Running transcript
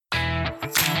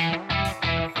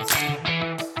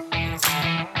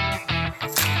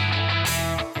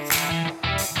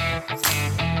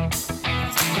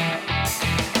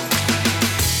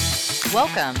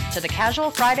Welcome to the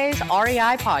Casual Fridays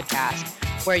REI podcast,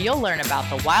 where you'll learn about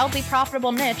the wildly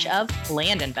profitable niche of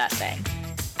land investing.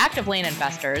 Active land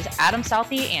investors Adam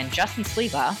Southey and Justin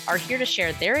Sleva are here to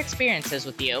share their experiences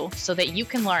with you so that you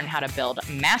can learn how to build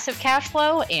massive cash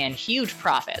flow and huge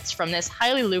profits from this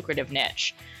highly lucrative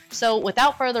niche. So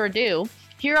without further ado,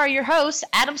 here are your hosts,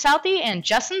 Adam Southey and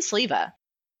Justin Sleva.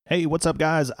 Hey, what's up,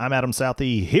 guys? I'm Adam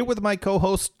Southey, here with my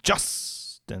co-host, Justin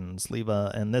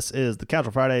Sleva, and this is the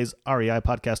Casual Fridays REI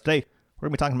podcast. Today, we're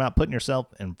going to be talking about putting yourself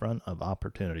in front of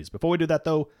opportunities. Before we do that,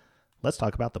 though, let's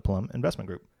talk about the Plum Investment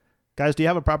Group. Guys, do you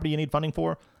have a property you need funding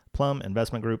for? Plum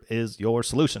Investment Group is your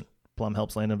solution. Plum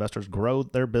helps land investors grow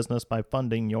their business by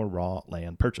funding your raw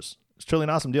land purchase. It's truly an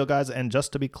awesome deal, guys, and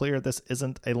just to be clear, this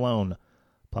isn't a loan.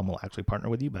 Plum will actually partner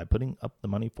with you by putting up the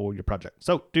money for your project.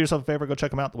 So do yourself a favor, go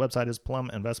check them out. The website is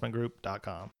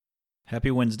pluminvestmentgroup.com.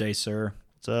 Happy Wednesday, sir.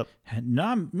 What's up?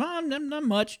 Not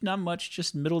much.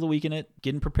 Just middle of the week in it.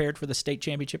 Getting prepared for the state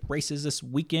championship races this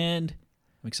weekend.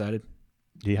 I'm excited.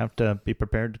 Do you have to be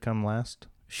prepared to come last?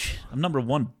 I'm number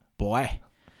one, boy. I'm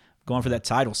going for that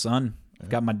title, son. I've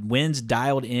got my wins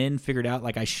dialed in, figured out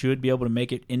like I should be able to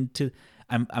make it into.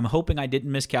 I'm hoping I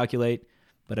didn't miscalculate,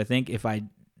 but I think if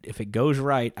it goes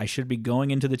right, I should be going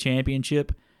into the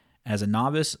championship as a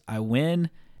novice. I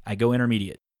win, I go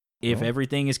intermediate. If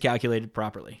everything is calculated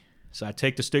properly. So I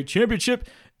take the state championship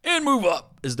and move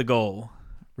up is the goal.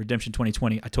 Redemption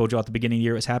 2020. I told you at the beginning of the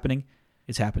year it's happening.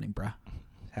 It's happening, bruh.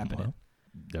 It's happening. Well,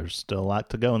 there's still a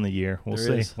lot to go in the year. We'll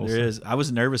see. There is. I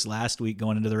was nervous last week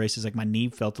going into the races. Like my knee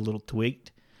felt a little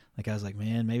tweaked. Like I was like,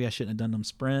 man, maybe I shouldn't have done them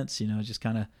sprints. You know, just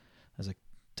kind of, I was like,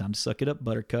 time to suck it up,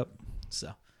 Buttercup.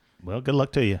 So. Well, good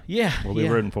luck to you. Yeah. We'll be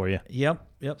rooting for you. Yep.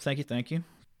 Thank you.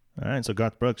 All right. So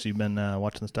Garth Brooks, you've been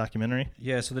watching this documentary?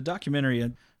 Yeah. So the documentary,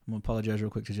 I'm going to apologize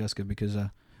real quick to Jessica because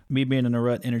me being in a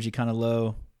rut, energy kind of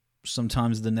low,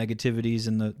 sometimes the negativities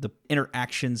and the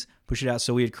interactions push it out.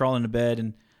 So we had crawled into bed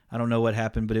and I don't know what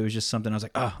happened, but it was just something I was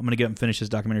like, I'm going to get up and finish this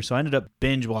documentary. So I ended up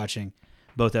binge watching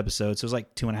both episodes. So it was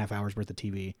like 2.5 hours worth of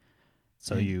TV.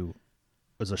 So it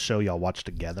was a show y'all watched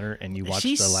together and you watched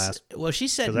the last. Well, she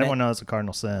said. Because everyone knows the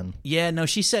cardinal sin. Yeah, no,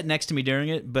 she sat next to me during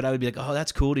it, but I would be like, oh,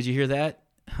 that's cool. Did you hear that?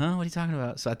 Huh? What are you talking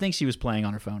about? So I think she was playing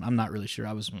on her phone. I'm not really sure.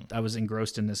 I was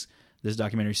engrossed in this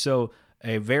documentary. So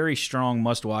a very strong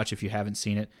must watch if you haven't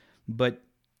seen it. But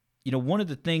you know, one of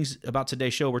the things about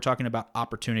today's show, we're talking about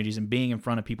opportunities and being in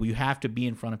front of people. You have to be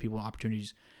in front of people and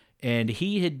opportunities. And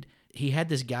he had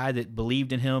this guy that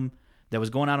believed in him that was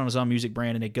going out on his own music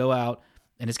brand, and they go out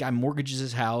and this guy mortgages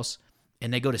his house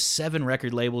and they go to 7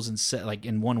 record labels and like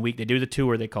in 1 week. They do the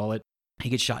tour, they call it. He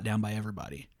gets shot down by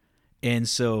everybody. And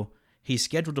so he's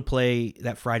scheduled to play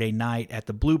that Friday night at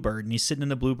the Bluebird, and he's sitting in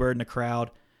the Bluebird in the crowd,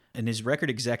 and his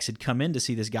record execs had come in to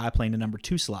see this guy playing the number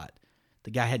 2 slot.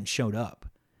 The guy hadn't showed up.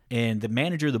 And the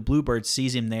manager of the Bluebird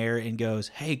sees him there and goes,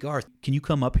 hey, Garth, can you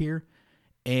come up here?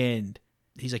 And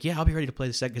he's like, yeah, I'll be ready to play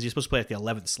the second, because you're supposed to play at the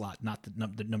 11th slot, not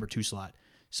the number 2 slot.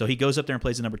 So he goes up there and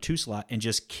plays the number 2 slot and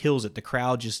just kills it. The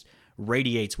crowd just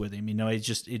radiates with him. You know, it's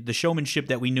just the showmanship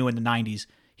that we knew in the 90s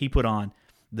he put on.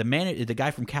 The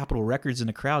guy from Capitol Records in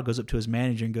the crowd goes up to his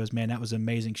manager and goes, man, that was an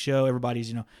amazing show.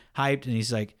 Everybody's, hyped. And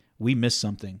he's like, we missed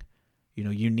something.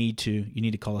 You need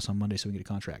to call us on Monday so we can get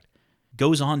a contract.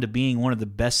 Goes on to being one of the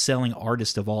best-selling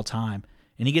artists of all time.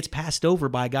 And he gets passed over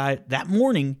by a guy that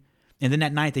morning, and then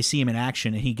that night they see him in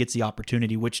action, and he gets the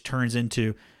opportunity, which turns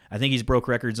into, I think he's broke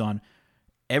records on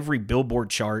every Billboard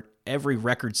chart, every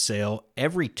record sale,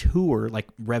 every tour, like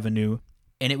revenue,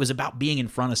 and it was about being in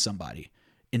front of somebody.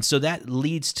 And so that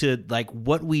leads to like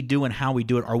what we do and how we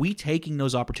do it. Are we taking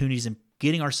those opportunities and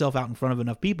getting ourselves out in front of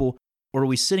enough people, or are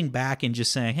we sitting back and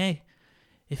just saying, hey,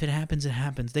 if it happens, it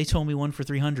happens. They told me 1 for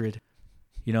 300.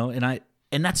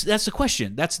 And that's the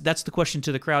question. That's the question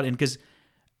to the crowd. And because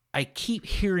I keep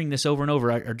hearing this over and over,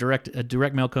 a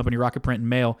direct mail company, Rocket Print and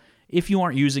Mail, if you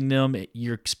aren't using them,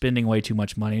 you're spending way too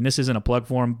much money. And this isn't a plug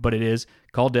for them, but it is.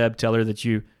 Call Deb, tell her that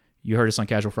you heard us on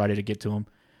Casual Friday to get to them.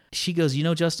 She goes,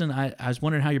 Justin, I was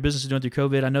wondering how your business is doing through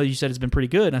COVID. I know you said it's been pretty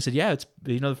good. And I said, yeah, it's,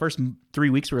 the first 3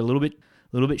 weeks were a little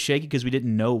bit shaky because we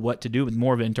didn't know what to do with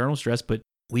more of an internal stress, but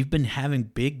we've been having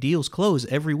big deals close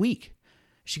every week.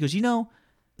 She goes,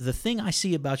 the thing I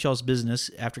see about y'all's business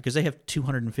because they have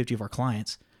 250 of our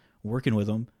clients working with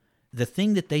them, the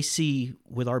thing that they see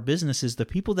with our business is the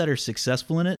people that are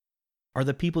successful in it are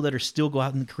the people that are still go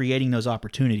out and creating those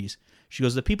opportunities. She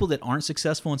goes, the people that aren't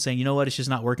successful and saying, you know what, it's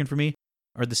just not working for me,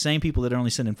 are the same people that are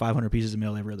only sending 500 pieces of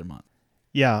mail every other month.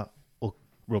 Yeah. Well,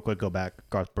 real quick, go back.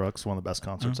 Garth Brooks, one of the best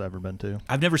concerts I've ever been to.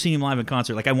 I've never seen him live in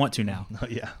concert. Like I want to now.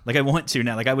 Yeah. Like I want to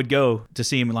now. Like I would go to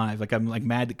see him live. Like I'm like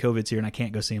mad that COVID's here and I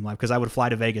can't go see him live because I would fly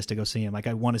to Vegas to go see him. Like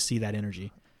I want to see that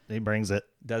energy. He brings it.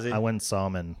 Does he? I went and saw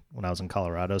him when I was in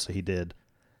Colorado, so he did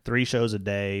 3 shows a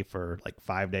day for like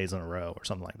 5 days in a row or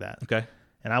something like that. Okay.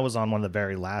 And I was on one of the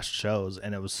very last shows,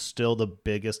 and it was still the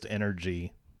biggest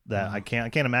energy that I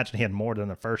can't imagine he had more than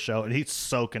the first show. And he's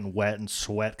soaking wet and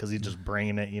sweat because he's just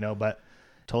bringing it, but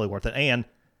totally worth it. And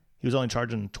he was only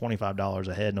charging $25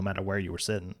 a head no matter where you were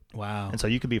sitting. Wow. And so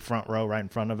you could be front row right in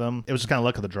front of him. It was just kind of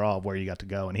luck of the draw of where you got to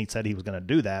go. And he said he was going to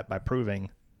do that by proving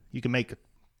you can make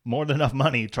more than enough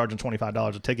money charging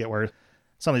 $25 a ticket, where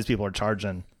some of these people are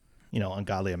charging,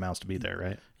 ungodly amounts to be there,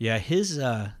 right? Yeah, his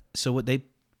so what they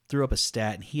threw up a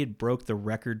stat, and he had broke the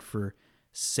record for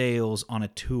sales on a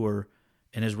tour,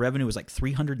 and his revenue was like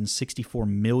 $364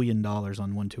 million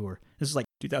on one tour. This is like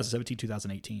 2017,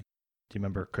 2018. Do you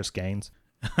remember Chris Gaines?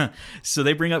 So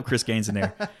they bring up Chris Gaines in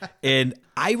there, and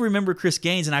I remember Chris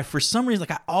Gaines, and for some reason,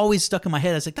 like I always stuck in my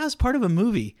head. I was like, that was part of a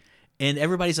movie. And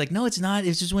everybody's like, no, it's not.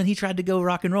 It's just when he tried to go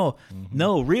rock and roll. Mm-hmm.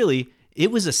 No, really.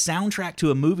 It was a soundtrack to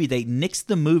a movie. They nixed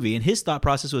the movie. And his thought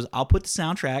process was, I'll put the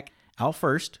soundtrack out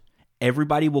first.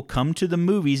 Everybody will come to the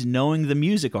movies knowing the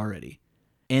music already.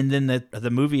 And then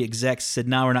the movie execs said,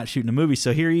 no, we're not shooting a movie.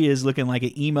 So here he is looking like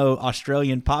an emo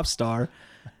Australian pop star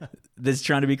that's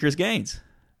trying to be Chris Gaines.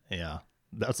 Yeah.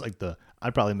 That's like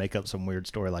I'd probably make up some weird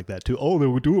story like that too. Oh, they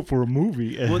would do it for a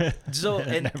movie. Well, so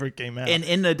it never came out. And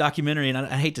in the documentary, and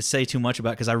I hate to say too much about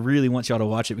it because I really want y'all to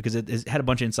watch it because it had a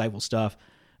bunch of insightful stuff.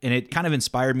 And it kind of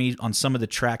inspired me on some of the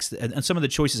tracks and some of the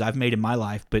choices I've made in my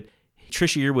life. But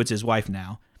Trisha Yearwood's his wife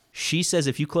now. She says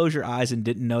if you close your eyes and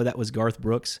didn't know that was Garth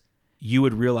Brooks, you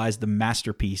would realize the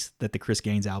masterpiece that the Chris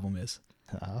Gaines album is.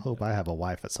 I hope I have a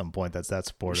wife at some point that's that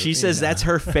supportive. She says that's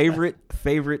her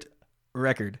favorite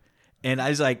record. And I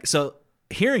was like, so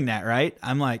hearing that, right?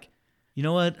 I'm like, you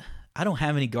know what? I don't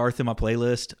have any Garth in my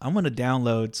playlist. I'm going to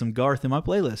download some Garth in my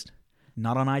playlist.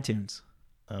 Not on iTunes.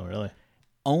 Oh, really?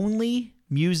 Only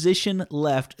musician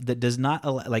left that does not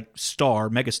allow, like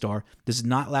megastar, does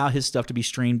not allow his stuff to be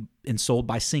streamed and sold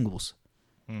by singles.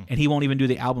 And he won't even do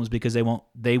the albums because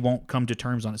they won't come to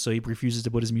terms on it. So he refuses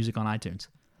to put his music on iTunes.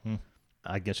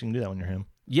 I guess you can do that when you're him.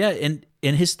 Yeah, and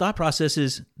his thought process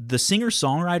is the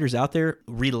singer-songwriters out there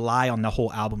rely on the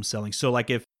whole album selling. So like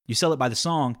if you sell it by the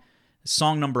song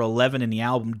number 11 in the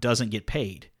album doesn't get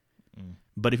paid.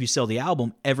 But if you sell the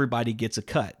album, everybody gets a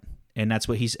cut. And that's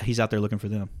what he's out there looking for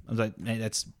them. I was like, hey,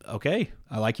 that's okay.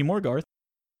 I like you more, Garth.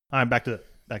 All right,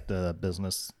 back to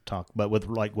business talk, but with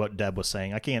like what Deb was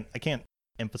saying, I can't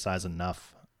emphasize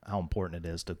enough how important it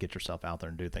is to get yourself out there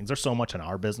and do things. There's so much in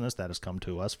our business that has come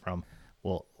to us from,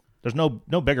 there's no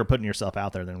bigger putting yourself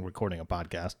out there than recording a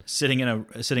podcast. Sitting in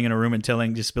a room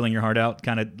and just spilling your heart out,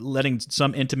 kind of letting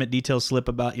some intimate details slip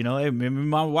about, hey, maybe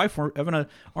my wife were having an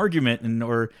argument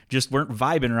or just weren't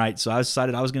vibing right. So I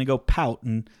decided I was going to go pout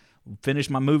and finish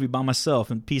my movie by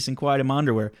myself in peace and quiet in my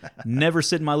underwear. Never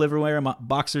sit in my living room in my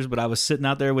boxers, but I was sitting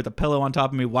out there with a pillow on top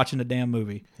of me watching a damn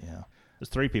movie. Yeah. There's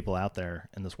 3 people out there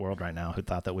in this world right now who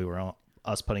thought that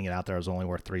us putting it out there was only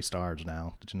worth 3 stars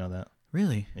now. Did you know that?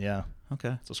 Really? Yeah.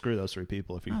 Okay. So screw those 3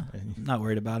 people. I'm not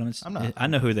worried about them. I'm not. I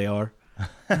know who they are.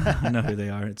 I know who they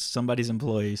are. It's somebody's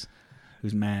employees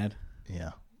who's mad.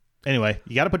 Yeah. Anyway,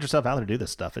 you got to put yourself out there to do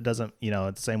this stuff. It doesn't,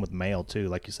 it's the same with mail too.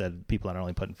 Like you said, people are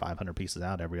only putting 500 pieces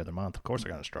out every other month. Of course,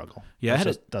 they're going to struggle. Yeah, it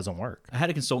just doesn't work. I had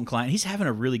a consultant client. He's having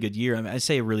a really good year. I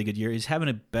say a really good year. He's having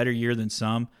a better year than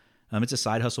some. It's a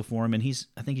side hustle for him, and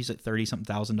I think he's like $30-something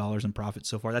thousand in profit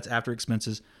so far. That's after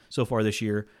expenses so far this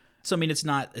year. So it's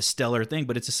not a stellar thing,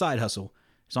 but it's a side hustle.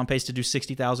 He's on pace to do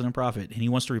 $60,000 in profit, and he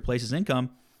wants to replace his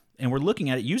income. And we're looking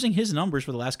at it using his numbers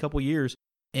for the last couple of years.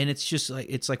 And it's just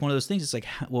like one of those things. It's like,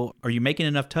 well, are you making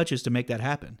enough touches to make that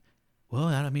happen? Well,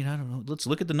 I don't know. Let's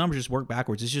look at the numbers, just work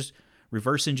backwards. It's just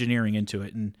reverse engineering into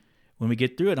it. And when we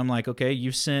get through it, I'm like, okay,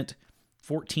 you've sent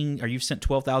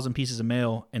 12,000 pieces of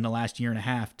mail in the last year and a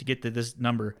half to get to this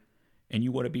number. And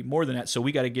you want to be more than that. So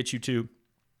we got to get you to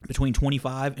between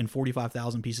 25 and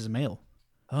 45,000 pieces of mail.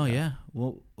 Oh yeah.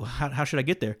 Well, how should I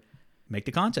get there? Make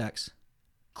the contacts.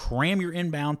 Cram your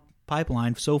inbound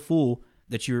pipeline so full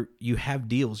that you have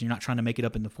deals. You're not trying to make it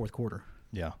up in the fourth quarter.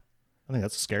 Yeah. I think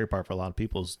that's the scary part for a lot of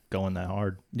people is going that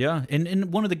hard. Yeah.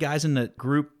 And one of the guys in the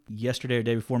group yesterday or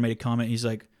day before made a comment. He's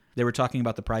like, they were talking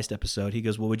about the priced episode. He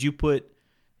goes, well, would you put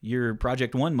your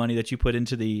Project One money that you put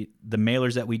into the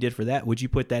mailers that we did for that, would you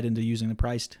put that into using the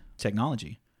priced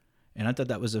technology? And I thought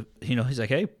that was he's like,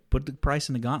 hey, put the price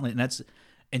in the gauntlet.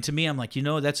 And to me, I'm like,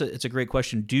 it's a great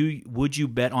question. Would you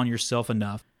bet on yourself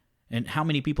enough and how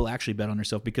many people actually bet on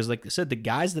themselves. Because like I said, the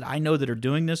guys that I know that are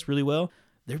doing this really well,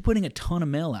 they're putting a ton of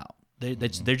mail out.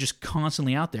 They're just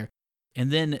constantly out there.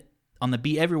 And then on the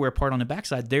Be Everywhere part on the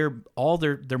backside, their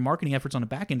marketing efforts on the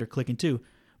back end are clicking too.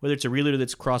 Whether it's a realtor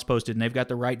that's cross-posted and they've got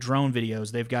the right drone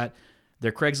videos, they've got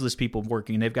their Craigslist people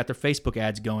working, and they've got their Facebook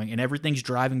ads going, and everything's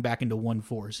driving back into one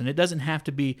force. And it doesn't have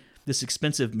to be this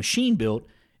expensive machine built.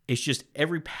 It's just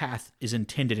every path is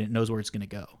intended and it knows where it's going to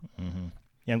go. Mm-hmm.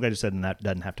 Yeah, I'm glad you said that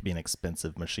doesn't have to be an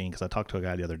expensive machine, because I talked to a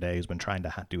guy the other day who's been trying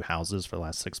to do houses for the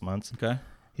last 6 months. Okay.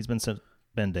 He's been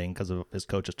spending, because of his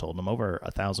coaches told him, over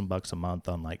 $1,000 a month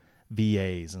on like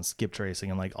VAs and skip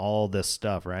tracing and like all this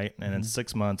stuff, right? And in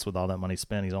 6 months, with all that money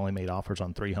spent, he's only made offers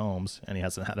on 3 homes, and he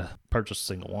hasn't had to purchase a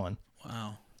single one.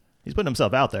 Wow. He's putting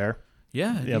himself out there.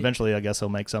 Yeah. Yeah. Eventually, I guess he'll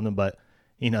make something, but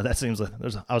that seems like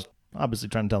I was obviously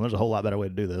trying to tell him there's a whole lot better way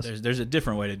to do this. There's a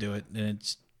different way to do it, and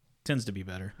it tends to be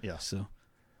better. Yeah. So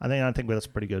I think that's a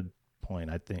pretty good point.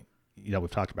 I think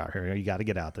we've talked about here. You got to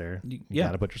get out there. You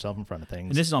got to put yourself in front of things.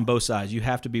 And this is on both sides. You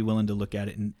have to be willing to look at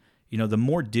it, and the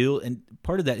more deal. And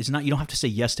part of that is not, you don't have to say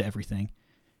yes to everything.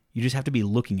 You just have to be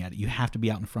looking at it. You have to be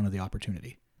out in front of the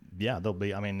opportunity. Yeah, there'll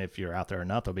be. I mean, if you're out there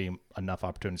enough, there'll be enough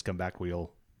opportunities come back where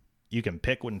you can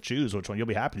pick and choose which one. You'll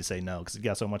be happy to say no, because you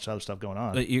got so much other stuff going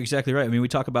on. But you're exactly right. I mean, we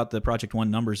talk about the Project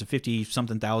One numbers of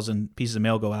 50-something thousand pieces of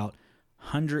mail go out,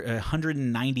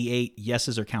 198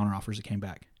 yeses or counteroffers that came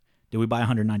back. Did we buy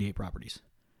 198 properties?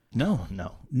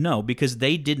 No, because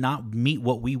they did not meet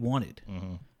what we wanted.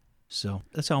 Mm-hmm. So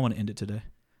that's how I want to end it today.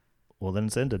 Well, then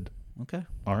it's ended. Okay.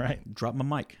 All right. Drop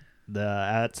my mic.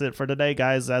 That's it for today,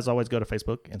 guys. As always, go to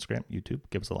Facebook, Instagram, YouTube.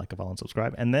 Give us a like, a follow, and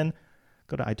subscribe. And then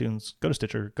go to iTunes, go to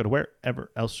Stitcher, go to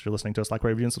wherever else you're listening to us. Like,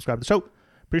 rate, review, and subscribe to the show.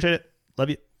 Appreciate it. Love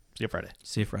you. See you Friday.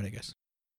 See you Friday, guys.